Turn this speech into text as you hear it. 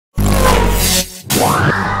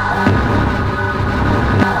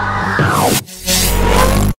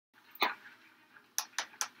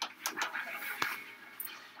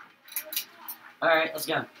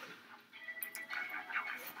go.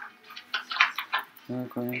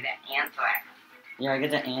 Look at that anthrax. Yeah, I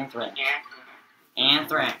get the anthrax. Yeah.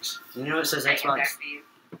 Anthrax. You know it says The Xbox. anthrax for you.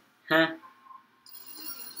 Huh?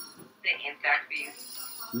 The anthrax for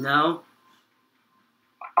you. No.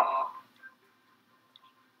 Oh.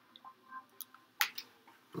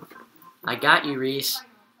 I got you, Reese.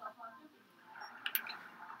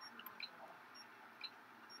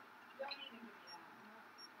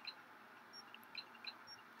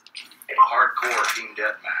 Hardcore team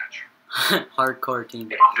deathmatch. Hardcore team.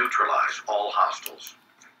 Neutralize all hostiles.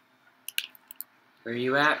 Where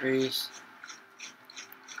you at, Reese?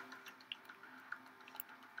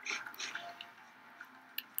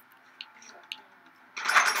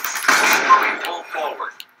 We pull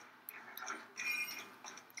forward.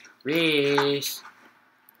 Reese.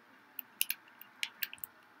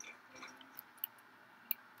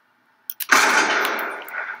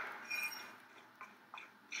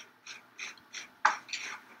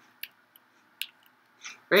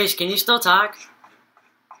 Reese, can you still talk?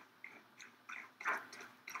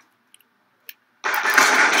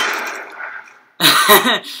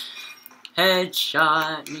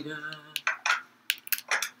 Headshot, nigga.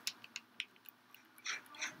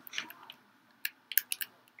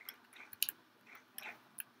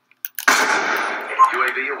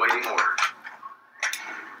 UAV awaiting orders.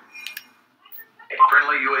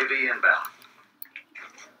 Friendly UAV inbound.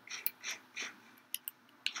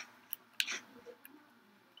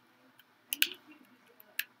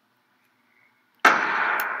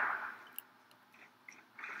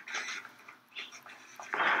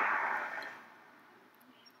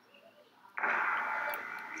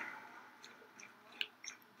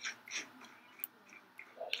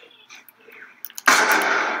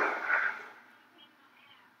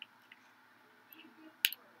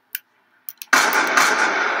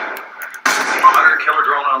 Killer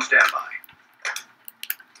drone on standby.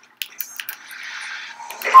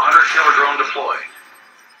 Hunter killer drone deployed.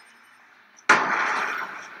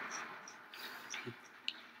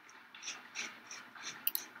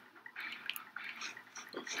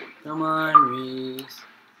 Come on, Reese.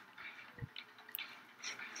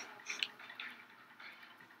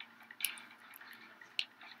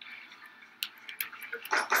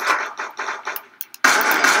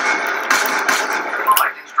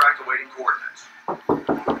 Lightning strike awaiting coordinates.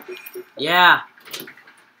 Yeah.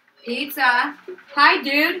 Pizza. Hi,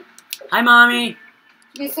 dude. Hi, Mommy.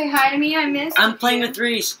 You say hi to me? I missed I'm you. playing with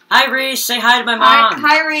Reese. Hi, Reese. Say hi to my mom.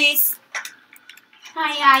 Hi, Reese.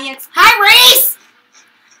 Hi, it's... Hi, Reese!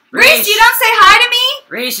 Reese, you don't say hi to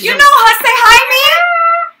me? Reese is You in- know how to say hi me?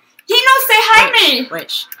 He knows say hi me.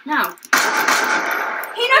 Wait. No.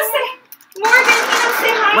 He knows say... Morgan, he knows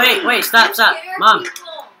say hi me. Wait, stop. Scare Mom,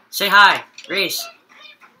 people. say hi. Reese.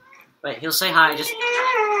 Wait, he'll say hi. Just.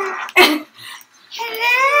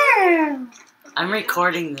 Hello. I'm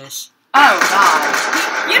recording this. Oh,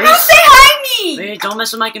 God. You Reese. don't say hi me. Wait, don't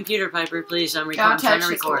mess with my computer, Piper, please. I'm Don't trying touch to his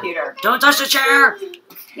record. computer. Don't touch the chair!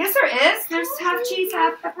 Yes, there is. There's half cheese,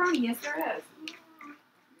 half pepperoni. Yes, there is.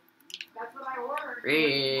 That's what I ordered.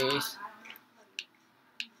 Reese.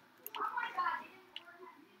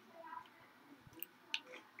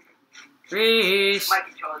 Reese. My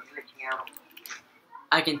controller's glitching out.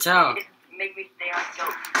 I can tell. Make me stay on kill.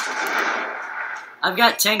 I've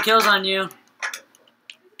got 10 kills on you. I'm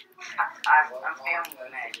failing the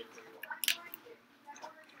match.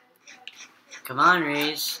 Come on,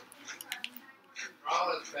 Reese.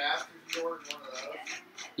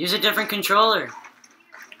 Use a different controller.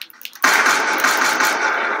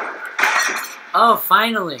 Oh,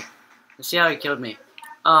 finally. Let's see how he killed me.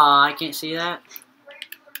 Aw, I can't see that.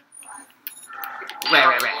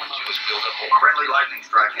 Right. Friendly lightning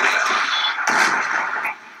strike inbound.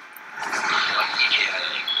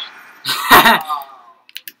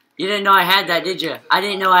 You didn't know I had that, did you? I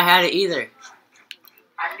didn't know I had it either.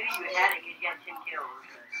 I knew you had it because you had 10 kills.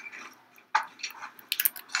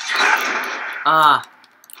 Ah,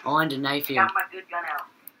 I wanted to knife you. Got my good gun out.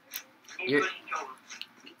 And You're- pushing controller.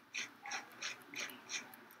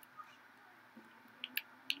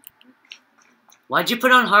 Why'd you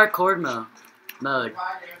put on hardcore mode?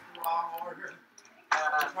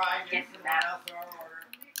 Get snap.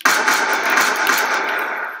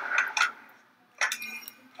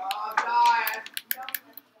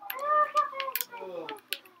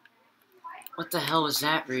 What the hell was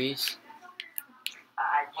that, Reese?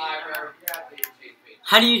 I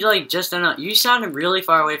How do you, like, just don't know? You sounded really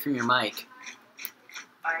far away from your mic.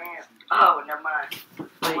 am. Oh, never mind.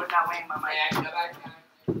 I was not wearing my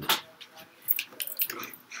mic.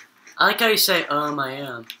 I like how you say, I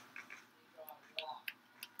am.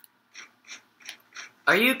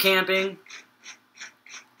 Are you camping?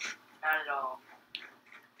 Not at all.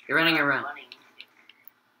 You're running around.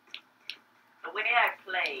 The way I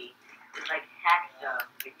play is like hack stuff,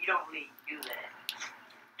 but you don't really do that.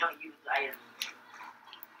 Don't use items.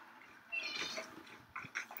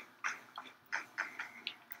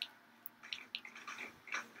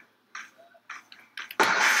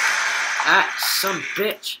 Ah, some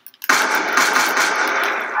bitch.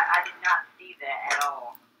 I did not see that at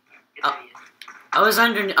all.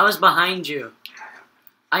 I was behind you.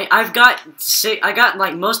 I got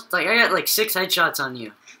like 6 headshots on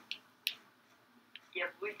you. If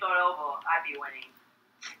we start over, I'd be winning.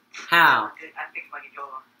 How? I fixed my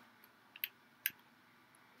controller.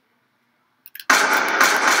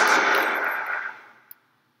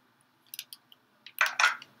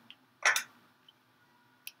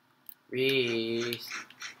 Reese.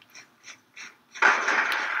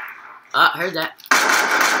 Ah, heard that.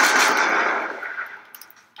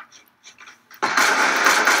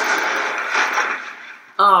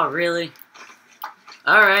 Oh, really?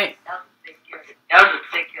 Alright. That was a sick kill. That was a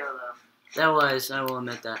sick kill, though. That was, I will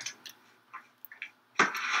admit that.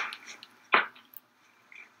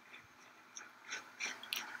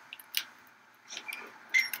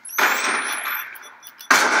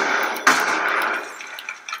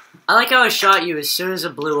 I like how I shot you as soon as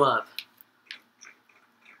it blew up.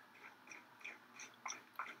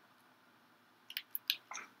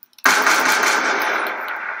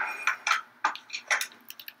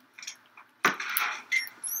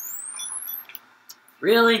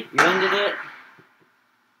 Really? You ended it?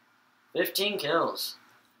 15 kills.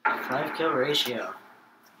 5 kill ratio.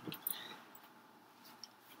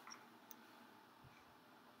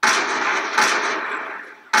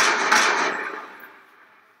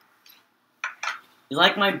 You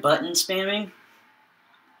like my button spamming?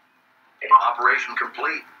 Operation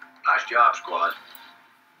complete. Nice job, squad.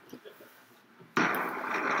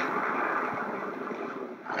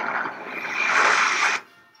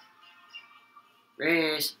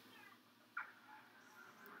 Reese.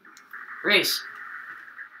 Reese.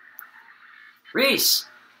 Reese.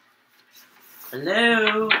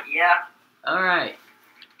 Hello. Yeah. Alright.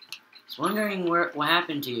 Just wondering what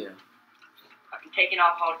happened to you. I'm taking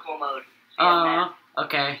off hardcore mode. Oh,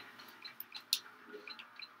 okay.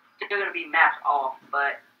 They're gonna be maps off,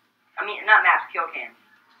 but I mean not maps, kill cams.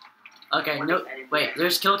 Okay, no, wait,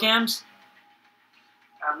 there's kill cams?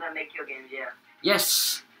 I'm gonna make kill cams, yeah.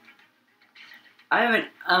 Yes. I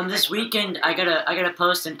haven't, this weekend, I gotta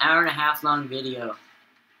post an hour-and-a-half long video.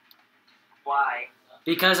 Why?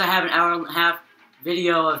 Because I have an hour-and-a-half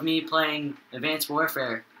video of me playing Advanced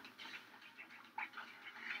Warfare.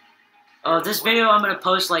 Oh, this video I'm gonna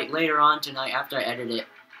post, like, later on tonight after I edit it.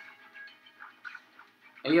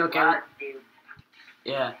 Are you okay? What, dude?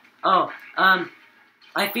 Yeah. Oh,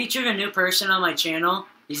 I featured a new person on my channel.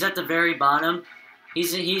 He's at the very bottom.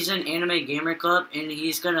 He's an anime gamer club, and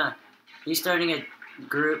he's starting a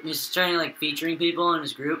group. He's starting like featuring people in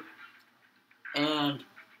his group, and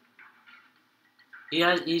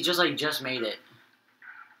he just made it.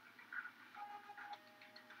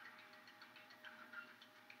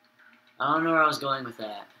 I don't know where I was going with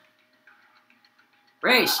that.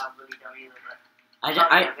 Race. I really don't either, but I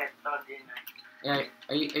got started, didn't I? yeah.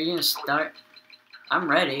 Are you gonna start? I'm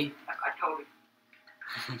ready. I totally.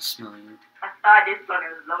 Smelling you. I thought this one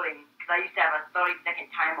was loading because I used to have a 30-second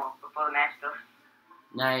timer before the match stuff.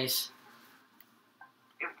 Nice.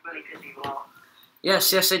 It really pissed people off.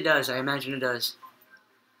 Yes, it does. I imagine it does.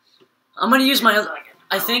 I'm gonna use my other.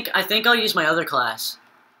 I think I'll use my other class.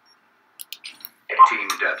 Team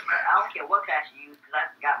deathmatch. I don't care what class you use because I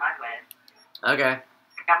got my class. Okay.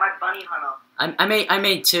 I got my bunny hunter. I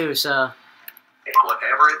made 2, so.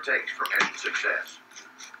 Whatever it takes for mission success.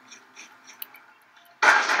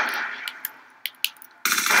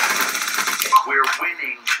 We're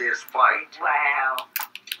winning this fight. Wow.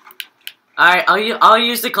 Alright, I'll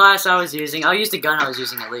use the class I was using. I'll use the gun I was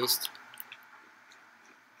using at least.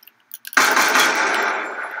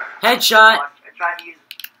 Headshot. I tried to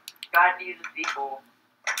use a C4.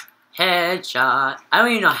 Headshot. I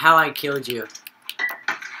don't even know how I killed you.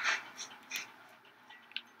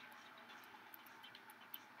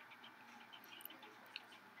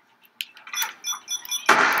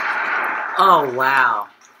 Oh, wow.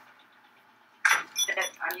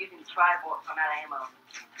 I'm using tripod, so I'm out of ammo.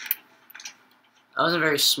 That wasn't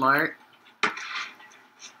very smart.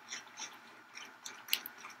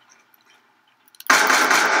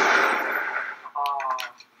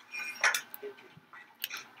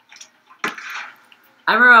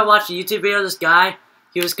 I remember I watched a YouTube video of this guy.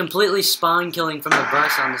 He was completely spawn killing from the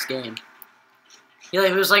bus on this game. He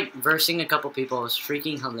was like versing a couple people. It was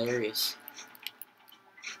freaking hilarious.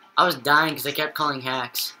 I was dying because I kept calling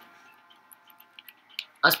hacks.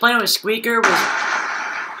 I was playing with Squeaker.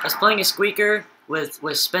 I was playing a Squeaker with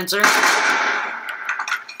Spencer,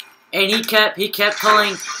 and he kept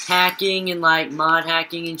calling hacking and like mod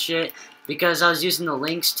hacking and shit because I was using the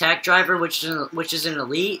Lynx tac driver, which is an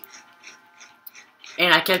elite,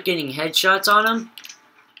 and I kept getting headshots on him.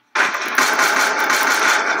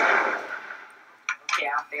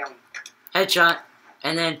 Headshot,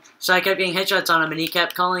 and then so I kept getting headshots on him, and he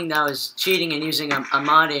kept calling that I was cheating and using a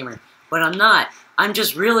mod aimer, but I'm not. I'm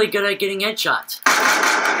just really good at getting headshots.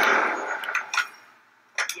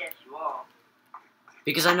 Yes, you are.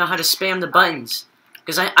 Because I know how to spam the buttons.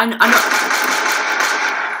 Because I know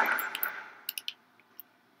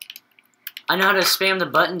how to spam the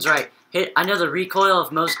buttons right. I know the recoil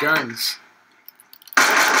of most guns.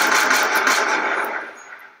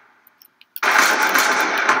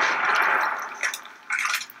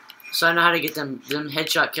 So I know how to get them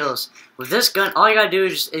headshot kills. With this gun, all you gotta do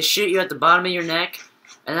is shoot you at the bottom of your neck,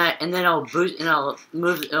 and then I'll boost and I'll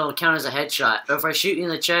move. It'll count as a headshot. Or if I shoot you in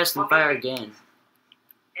the chest and fire again.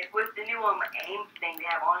 If with the new aim thing they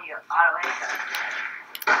have on you, auto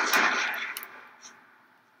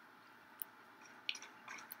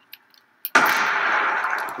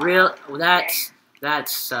headshot. Real? That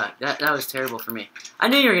sucked. That was terrible for me. I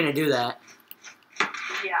knew you were gonna do that.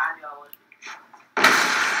 Yeah, I know.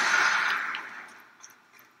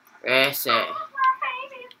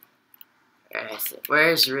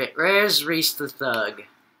 Where's Reese the Thug?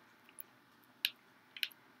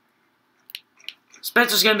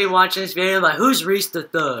 Spencer's gonna be watching this video like, who's Reese the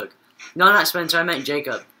Thug? No, not Spencer, I meant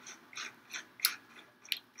Jacob.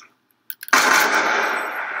 Oh,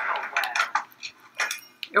 wow.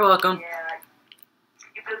 You're welcome. Yeah,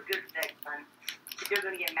 you feel good today, son. You're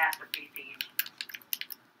gonna get massive PCs.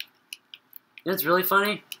 You know what's really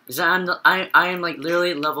funny? Is that I am like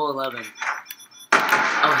literally level 11.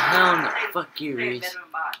 Oh hell no! Fuck you, Reese.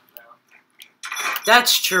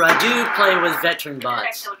 That's true. I do play with veteran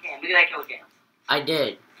bots. Look at that kill cam. I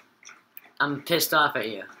did. I'm pissed off at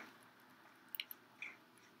you.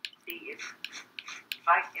 See, if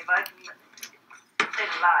I can say a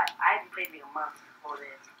lie, I haven't played in a month before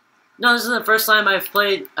this. No, this is the first time I've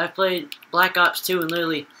played Black Ops 2 in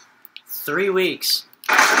literally 3 weeks.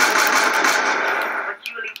 But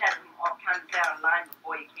you at least had some time to stay online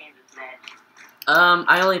before you came to this match.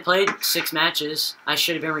 I only played 6 matches. I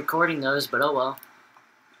should have been recording those, but oh well.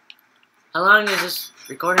 How long is this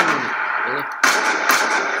recording? Really?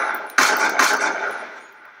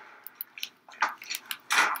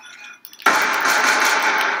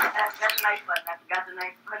 That's a nice button. I forgot the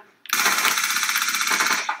nice button.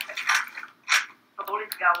 I totally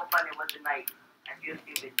forgot what button it was tonight. I feel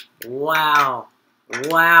stupid. Wow.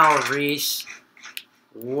 Wow, Reese.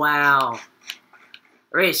 Wow.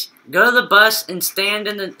 Reese, go to the bus and stand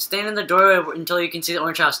in the doorway until you can see the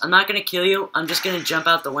orange house. I'm not gonna kill you. I'm just gonna jump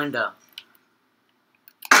out the window.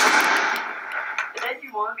 Then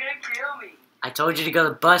you weren't gonna kill me. I told you to go to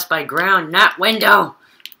the bus by ground, not window.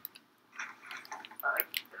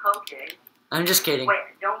 Okay. I'm just kidding.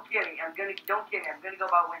 Wait, don't kill me. Don't kill me. I'm gonna go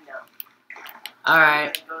by window. All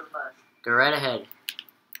right. Go to the bus. Go right ahead.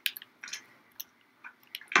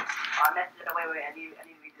 Oh, I messed it up. Wait. I need to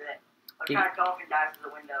redo that. I'm trying to golf and dive through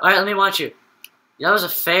the window. All right, let me watch you. That was a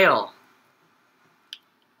fail.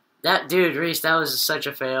 That dude, Reese, that was such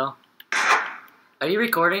a fail. Are you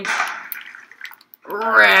recording?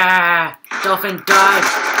 Rah! Dolphin dive.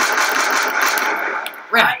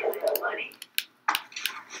 Rah!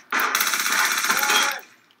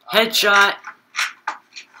 Headshot.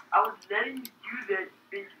 I was letting you do that,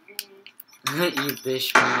 bitch meanie. You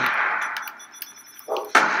bitch me.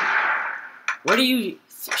 What are you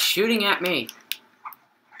shooting at me?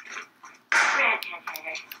 I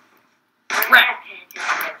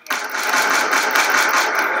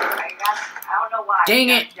don't know why. Dang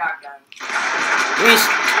it!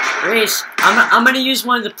 Reese, I'm gonna use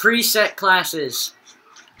one of the preset classes.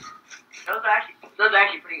 Those are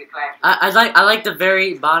actually pretty good classes. I like the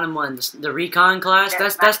very bottom one, the recon class.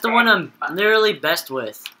 That's the one I'm literally best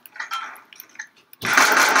with.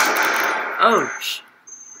 Oh.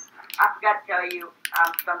 I forgot to tell you,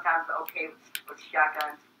 I'm sometimes okay with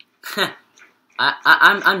shotguns.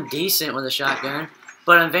 I'm decent with a shotgun,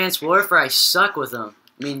 but in Advanced Warfare I suck with them.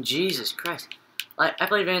 I mean, Jesus Christ. Like, I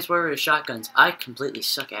play Advanced Warfare with shotguns. I completely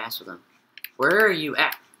suck ass with them. Where are you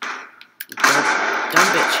at? Dumb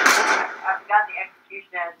bitch. I forgot the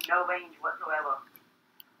execution has no range whatsoever.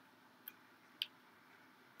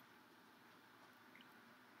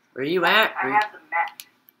 Where are you at? I have the map.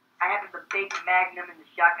 I have the big magnum and the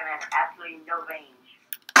shotgun has absolutely no range.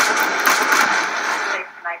 Like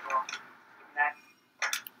sniper.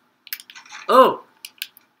 Oh,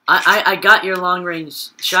 I got your long range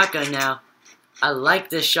shotgun now. I like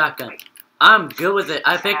this shotgun. I'm good with it.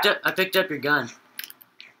 I picked up your gun.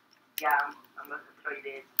 Yeah, I'm gonna show you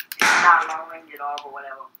this. It's not long range at all, but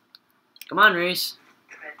whatever. Come on, Reese.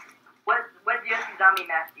 What DLC zombie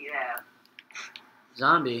maps do you have?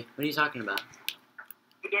 Zombie? What are you talking about?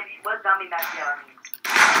 What zombie maps do you have?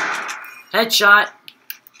 Headshot.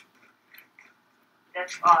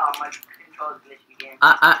 That's my controls glitched again.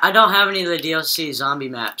 I don't have any of the DLC zombie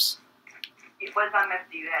maps. What zombie maps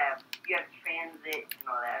do you have? You have transit and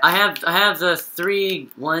all that. I have the 3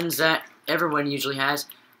 ones that everyone usually has.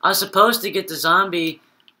 I was supposed to get the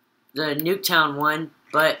Nuketown one,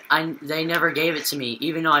 but they never gave it to me,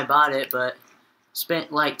 even though I bought it, but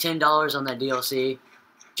spent like $10 on that DLC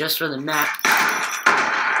just for the map.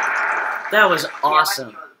 That was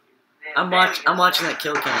awesome. I'm watching that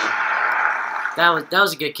kill cam. That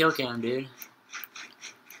was a good kill cam, dude.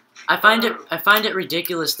 I find it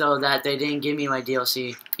ridiculous though that they didn't give me my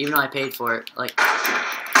DLC, even though I paid for it. Like, Nuketown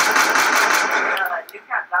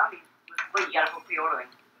Zombies. Wait, you gotta go pre-ordering.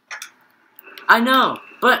 I know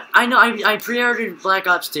I pre-ordered Black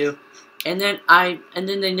Ops 2, and then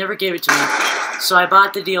they never gave it to me. So I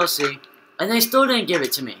bought the DLC, and they still didn't give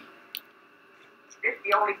it to me. This is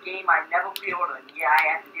the only game I never pre-ordered. Yeah, I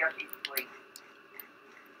have the DLC for free.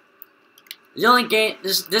 The only game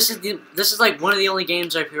this is like one of the only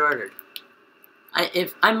games I pre-ordered.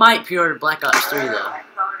 I might pre-order Black Ops 3 though.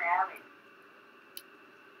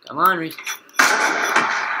 Come on, Reese.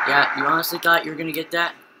 Yeah, you honestly thought you were gonna get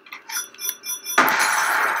that?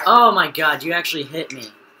 Oh my god, you actually hit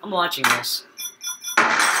me. I'm watching this.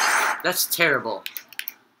 That's terrible.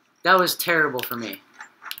 That was terrible for me.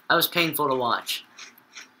 That was painful to watch.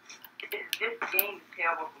 This game is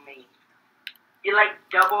terrible for me. You like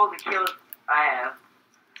double the kills I have.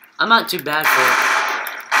 I'm not too bad for it.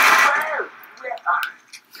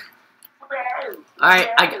 Alright,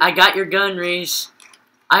 I got your gun, Reese.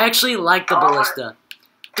 I actually like the ballista.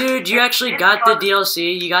 Dude, you actually got the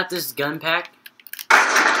DLC? You got this gun pack? This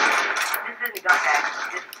isn't a gun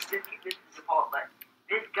pack. This is default, but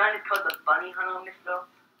this gun is called the Bunny Hunter, mister.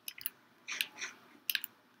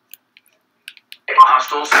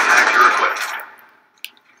 Hostiles attack your equipment.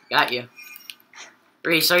 Got you.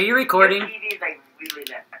 Reese, are you recording? This TV is like really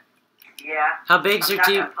bad. Yeah. How big's your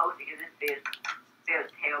TV? I'm not gonna post it because this video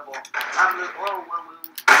is terrible.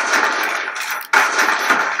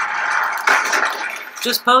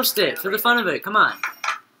 Just post it for the fun of it. Come on.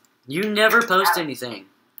 You never post anything.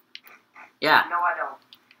 Yeah. No, I don't.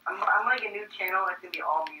 I'm gonna get a new channel. It's gonna be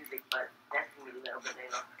all music, but that's gonna be a little bit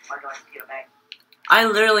later. I'll go and get it back. I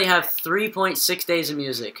literally have 3.6 days of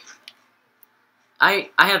music. I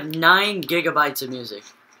have 9 gigabytes of music.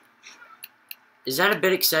 Is that a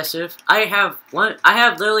bit excessive? I have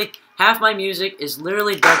literally half my music is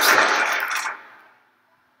literally dubstep.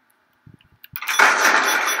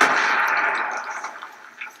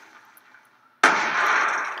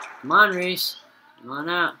 Come on, Reese. Come on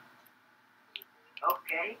out.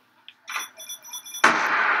 Okay.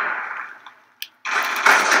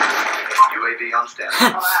 UAV on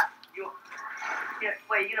standby.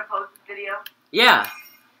 Wait, you gonna post this video? Yeah.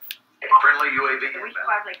 Friendly UAV We should inbound.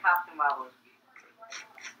 probably play Cops and Robbers.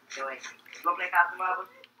 Wait, you wanna play Cops and Robbers?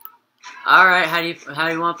 Alright, how do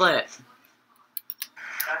you want to play it?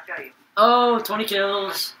 I'll show you. Oh, 20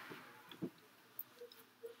 kills.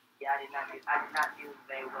 Yeah, I did not do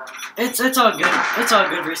very well. It's all good. It's all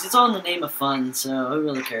good, Reese. It's all in the name of fun, so who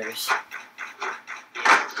really cares?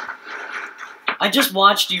 I just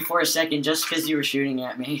watched you for a second just because you were shooting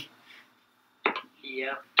at me.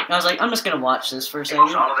 Yep. I was like, I'm just gonna watch this for a second.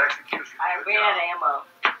 Solid execution. I ran out of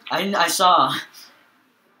ammo. I saw.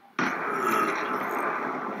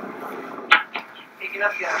 Picking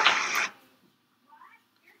up guns.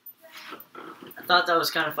 I thought that was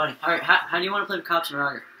kind of funny. Alright, how do you want to play with Cops and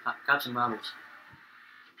Robbers? Cops and Robbers.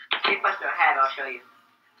 See if I still have, I'll show you.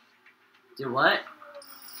 Do what?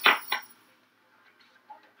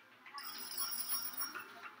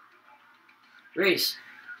 Reese.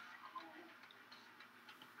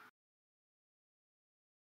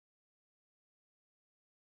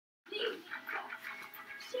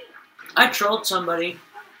 I trolled somebody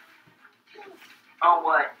On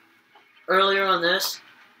what? earlier on this.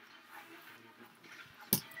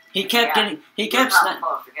 He kept Yeah. he kept You're not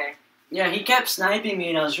close, okay? yeah, he kept sniping me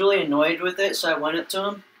and I was really annoyed with it, so I went up to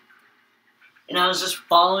him. And I was just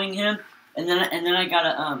following him and then I got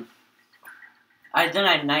a I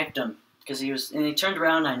knifed him because he turned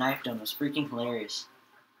around and I knifed him. It was freaking hilarious.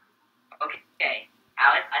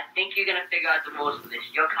 Alex, I think you're gonna figure out the rules of this.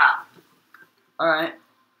 You're a cop. Alright.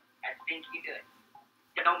 I think you're good.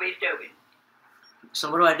 So don't be stupid. So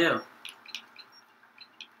what do I do?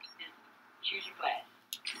 Just choose your class.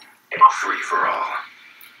 Free for all.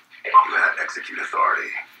 You have execute authority.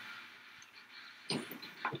 I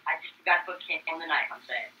just forgot to put Kent on the knife, I'm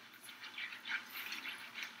sad.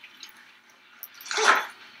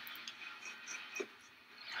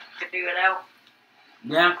 Figure it out.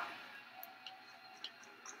 Yeah.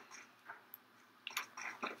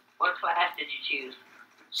 What class did you choose?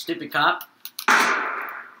 Stupid cop.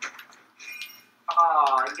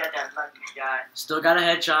 Oh, you got that lucky shot. Still got a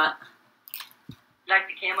headshot. You like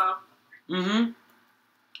the camo? Mm-hmm.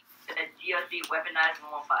 The DLC weaponized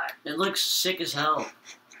 115. It looks sick as hell. The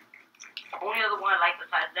only other one I like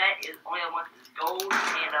besides that is only other one is gold and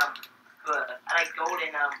good. I like gold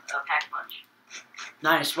and pack punch.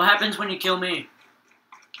 Nice. What happens when you kill me?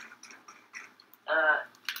 But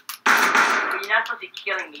you're not supposed to be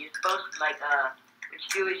killing me. You're supposed to what you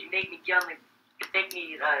do is you make me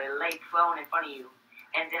lay prone in front of you,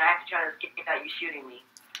 and then I have to try to escape without you shooting me.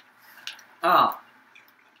 Oh.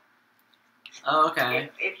 Oh, okay.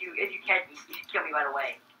 If you catch me, you should kill me right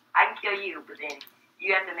away. I can kill you, but then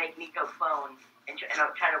you have to make me go prone and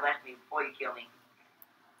try to arrest me before you kill me.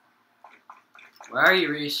 Where are you,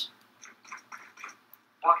 Reese?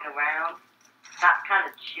 Walking around, not kind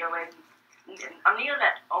of chilling. I'm near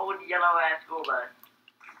that old yellow-ass school bus.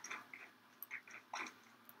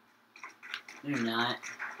 You're not.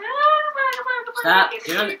 Stop.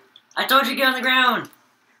 Get on the, I told you to get on the ground.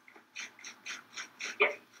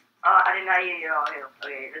 Yeah. I did not hear you all.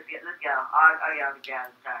 Okay, let's go. I'll get on the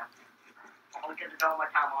ground this time. Only because it's all my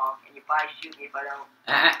time off, and you probably shoot me if I don't.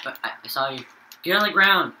 I saw you. Get on the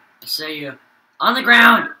ground. I saw you. On the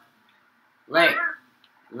ground. Lay.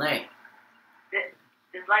 Lay.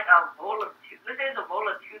 There's like a bowl of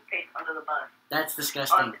toothpaste under the bus. That's On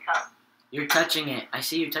disgusting. the cup. You're touching it. I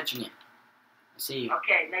see you touching it. I see you.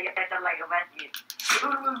 Okay, now you have to like arrest me.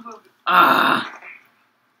 Ah.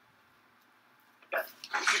 As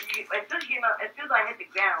soon as I hit the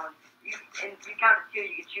ground, you count to 2,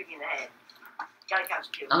 you can shoot me in the head. You gotta count to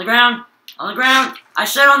 2. On the ground. On the ground. I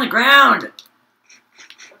said on the ground.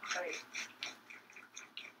 Okay.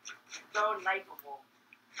 So knifeable.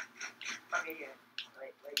 Okay, here.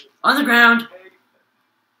 Wait. On the ground.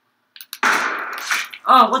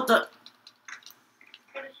 Oh, what the? You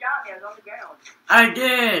could have shot me. I was on the ground. I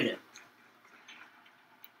did.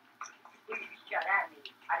 You shot at me.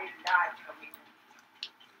 I didn't die for some reason.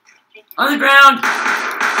 On the ground.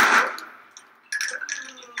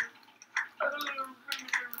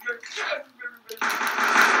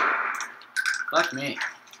 Fuck me.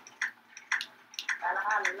 La la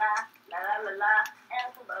la la la la la.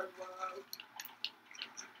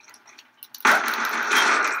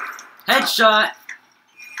 Headshot.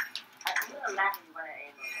 I'm gonna laugh when you run out of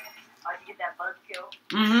ammo. Oh, you get that buzz kill?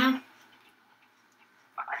 Mm-hmm.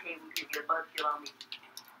 I hate when people get a buzz kill on me.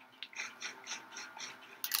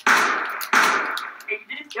 Hey, you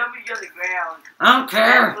didn't tell me to get on the ground. I don't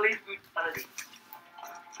care. Police brutality.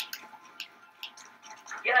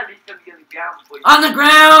 Yeah, at least tell me to get on the ground before you. On the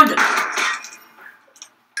ground.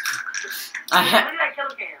 Look at that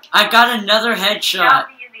killer cam. I got another headshot. Shot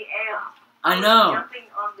me in the air. I know. Jumping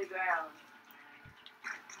on the ground.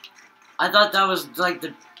 I thought that was like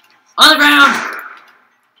the... On the ground!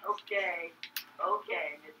 Okay,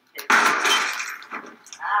 Mr.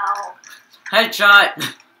 Ow. Headshot!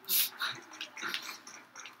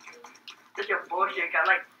 Such a bullshit cop.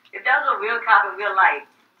 Like, if that was a real cop in real life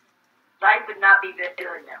would not be this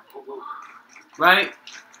good now. Right?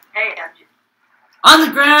 Hey, I'm just... On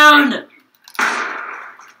the ground!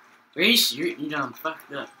 Reese, you done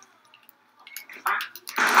fucked up.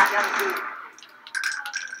 I gotta do...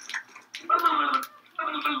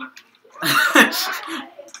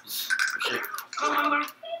 Shit.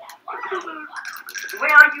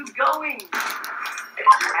 Where are you going?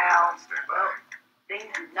 Ow. Well, things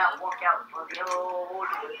did not work out for the old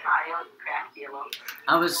Kyle crack dealer.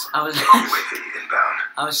 I was UAV inbound.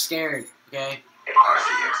 I was scared, okay?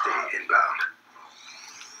 RCXD inbound.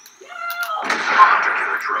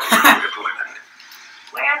 Hunter-killer drone deployment.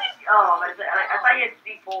 Where did... Oh, I thought you had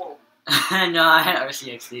C4. No, I had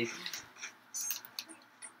RCXD.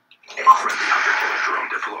 Friendly hunter-killer drone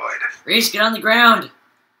deployed. Reese, get on the ground!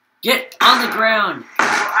 Get on the ground!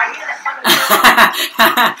 I hear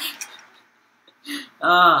that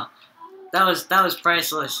Oh, that was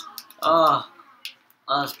priceless. Oh,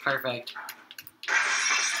 that was perfect.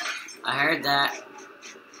 I heard that.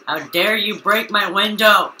 How dare you break my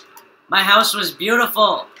window? My house was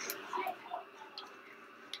beautiful.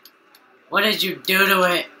 What did you do to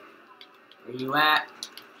it? Where you at?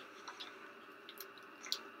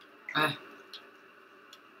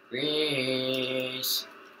 Reese.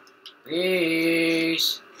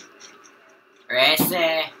 Reese. Reese.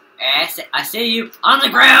 I see you on the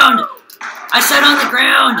ground. I said on the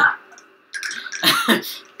ground.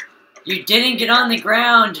 You didn't get on the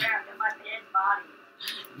ground.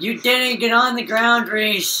 You didn't get on the ground,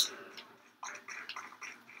 Reese.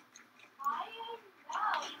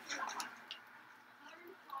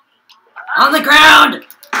 On the ground.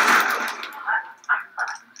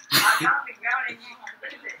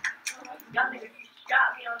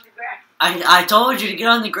 I told you to get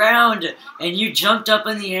on the ground, and you jumped up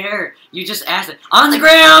in the air. You just asked it. On the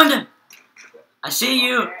ground! I see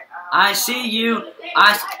you. I see you.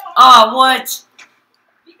 Oh, what?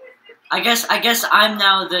 I guess I'm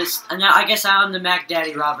now this. Now I guess I'm the Mac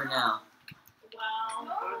Daddy robber now.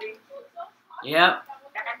 Yep.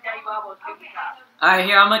 All right,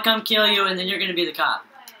 here I'm gonna come kill you, and then you're gonna be the cop.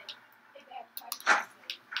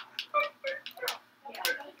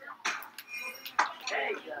 There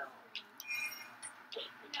you go.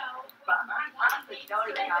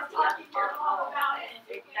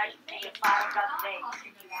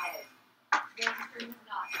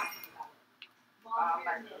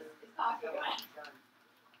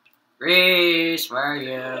 Reese, where are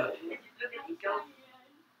you?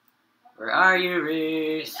 Where are you,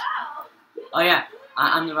 Reese? Oh yeah,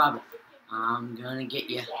 I'm the robber. I'm gonna get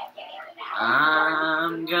you.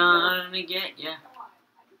 I'm gonna get you.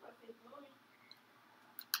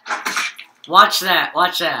 Watch that,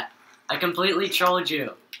 watch that. I completely trolled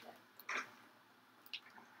you.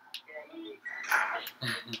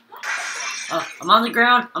 Oh, I'm on the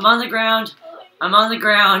ground, I'm on the ground, I'm on the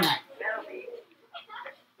ground.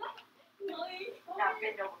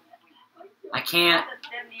 I can't.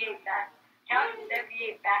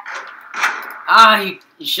 Ah,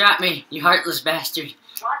 you shot me, you heartless bastard.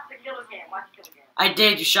 Watch the killer cam, watch the killer cam. I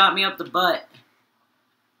did, you shot me up the butt.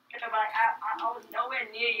 I was nowhere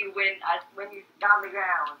near you when you got on the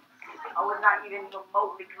ground. I was not even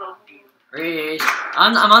remotely close to you. Reese,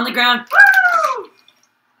 I'm on the ground. Woo!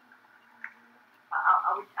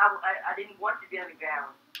 I didn't want you to be on the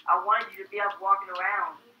ground. I wanted you to be up walking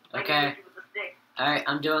around. Like Okay. you with a stick. All right,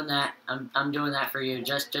 I'm doing that. I'm doing that for you,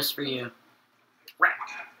 just for you.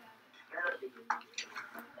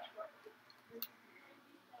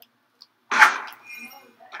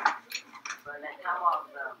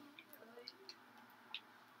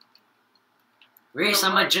 Reese,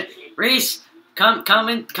 Reese, come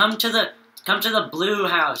to the blue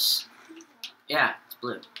house. Yeah, it's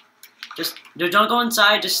blue. Just don't go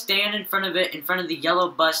inside. Just stand in front of it, in front of the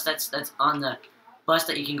yellow bus that's on the bus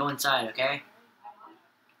that you can go inside. Okay.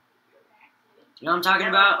 You know what I'm talking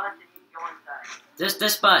about?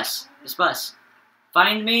 This bus.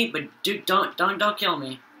 Find me, but don't kill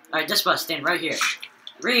me. All right, this bus. Stand right here.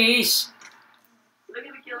 Reese. Look at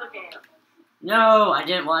the killer cam. No, I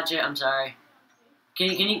didn't watch it. I'm sorry. Can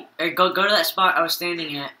you go to that spot I was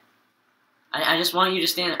standing at? I just want you to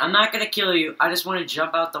stand. I'm not gonna kill you. I just want to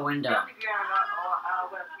jump out the window.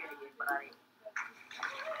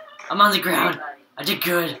 I'm on the ground. I did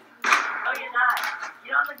good. No, you're not.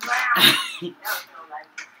 You're on the ground. That was so nice.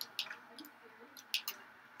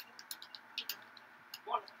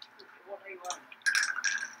 What are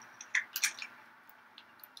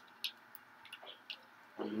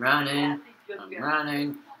you running? I'm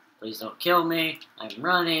running. Please don't kill me. I'm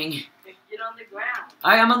running. Get on the ground.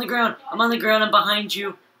 Alright, I'm on the ground. I'm I'm behind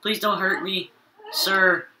you. Please don't hurt me,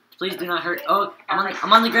 sir. Please do not hurt. Oh, I'm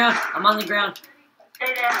on the ground. I'm on the ground.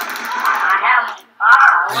 Stay there. I have.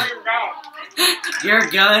 What is that? Your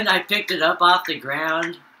gun. I picked it up off the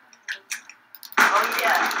ground. Oh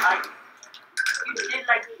yeah. You did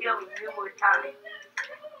kill me numerous times.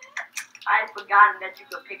 I had forgotten that you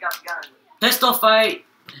could pick up guns. Pistol fight.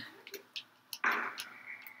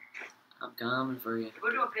 I'm coming for you.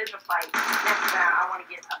 We'll do a pistol fight. Next round, I want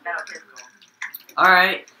to get a better pistol.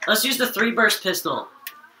 Alright, let's use the 3-burst pistol.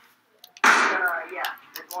 Yeah,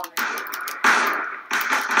 there's one there.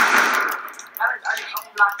 I just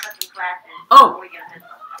unblocked custom classes. Oh!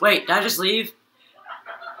 Wait, did I just leave?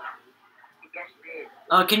 Yes, you did.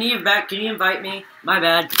 Oh, can you invite me? My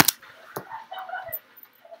bad.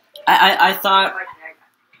 I thought...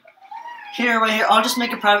 Here, right here, I'll just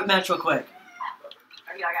make a private match real quick.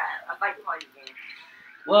 I got a fight party game.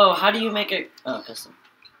 Whoa, how do you make a... Oh, pistol.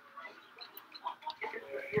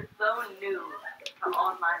 You're so new to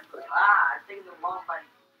online play. I think the long fight.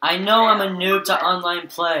 I know I'm a noob to online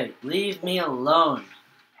play. Leave me alone.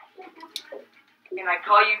 Can I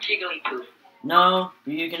call you Jigglypuff? No,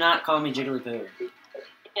 you cannot call me Jigglypuff.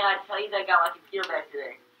 And I tell you that I got like a kill back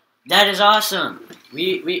today. That is awesome.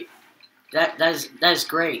 That is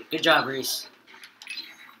great. Good job, Reese.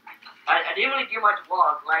 I didn't really do much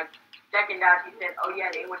vlog. Like, second out, he said, oh yeah,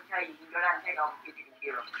 they would tell you, you can go down and take off if you can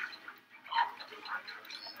kill them.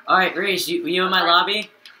 Alright, Reese, you in my lobby?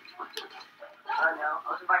 No, I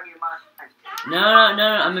was inviting you to mine. No,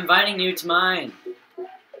 I'm inviting you to mine.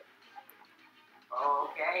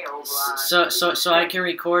 Okay, over So I can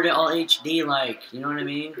record it all HD, like, you know what I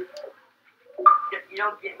mean? You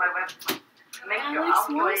don't get my website. Make sure Alex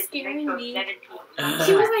I'll was go scaring me. 17.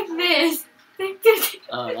 She was like this.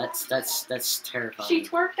 Oh, that's terrifying. She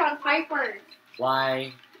twerked on Piper.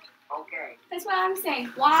 Why? Okay. That's what I'm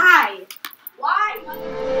saying. Why? Why?